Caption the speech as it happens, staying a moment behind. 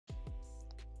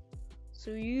So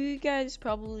you guys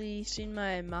probably seen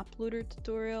my map loader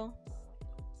tutorial,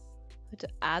 how to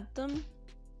add them,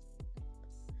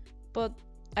 but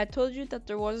I told you that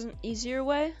there was an easier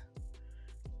way,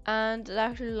 and it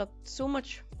actually looked so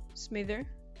much smoother.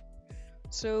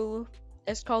 So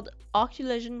it's called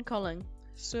Occlusion culling.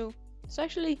 So it's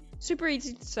actually super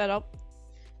easy to set up,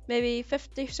 maybe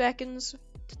 50 seconds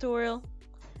tutorial.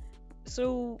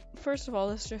 So first of all,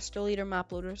 let's just delete our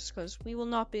map loaders because we will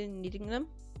not be needing them.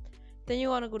 Then you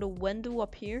want to go to window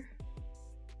up here,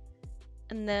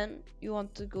 and then you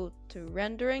want to go to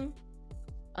rendering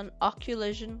and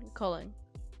occlusion culling.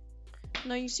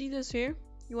 Now you see this here,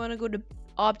 you want to go to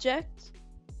object,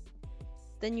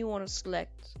 then you want to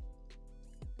select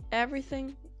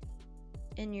everything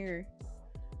in your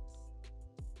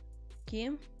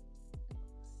game,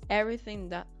 everything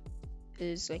that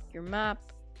is like your map,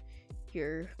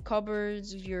 your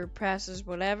cupboards, your presses,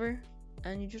 whatever,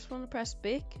 and you just want to press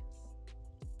bake.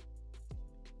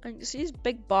 And you see this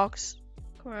big box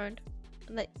come around,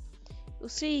 and like you'll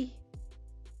see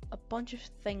a bunch of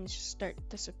things just start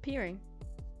disappearing.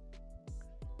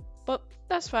 But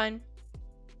that's fine.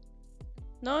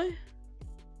 Now you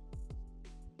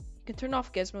can turn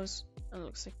off gizmos, and it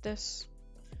looks like this.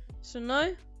 So now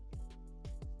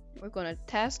we're gonna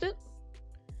test it.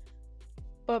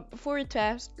 But before you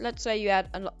test, let's say you add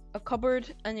a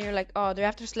cupboard, and you're like, oh, do I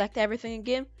have to select everything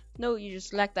again? No, you just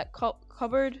select that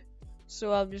cupboard.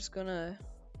 So I'll just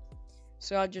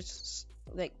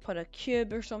like put a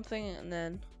cube or something, and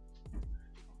then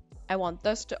I want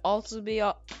this to also be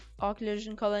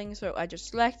occlusion culling, so I just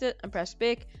select it and press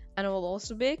bake, and it will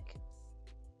also bake.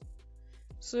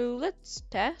 So let's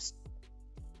test.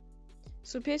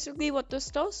 So basically what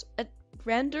this does, it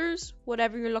renders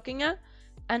whatever you're looking at,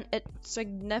 and it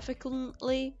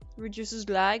significantly reduces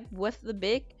lag with the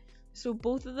bake. So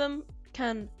both of them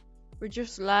can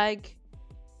reduce lag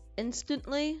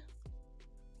instantly,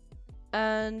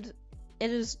 and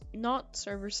it is not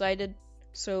server sided.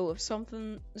 So if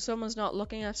someone's not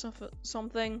looking at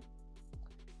something,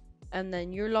 and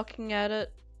then you're looking at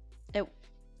it,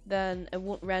 then it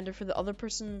won't render for the other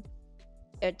person.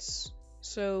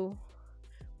 So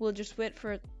we'll just wait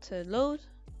for it to load.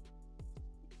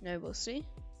 Now we'll see.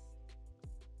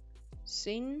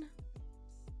 Scene.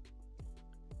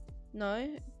 No,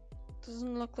 it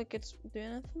doesn't look like it's doing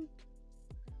anything.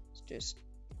 Let's just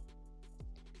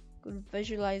go to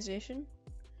visualization.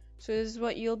 So this is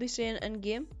what you'll be seeing in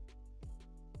game.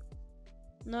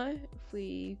 Now, if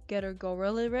we get our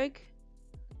Gorilla rig,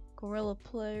 Gorilla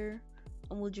player,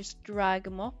 and we'll just drag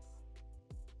him up.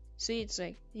 See, it's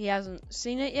like he hasn't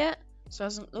seen it yet, so it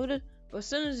hasn't loaded. But as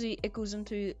soon as it goes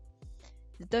into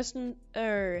the distant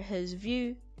or his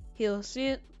view, he'll see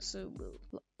it. So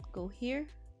we'll go here.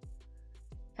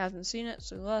 Hasn't seen it,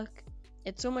 so look,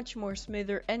 it's so much more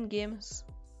smoother in games,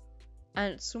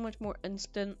 and it's so much more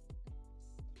instant.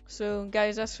 So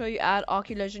guys, that's how you add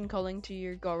occlusion culling to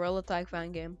your Gorilla Tag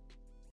Fan game.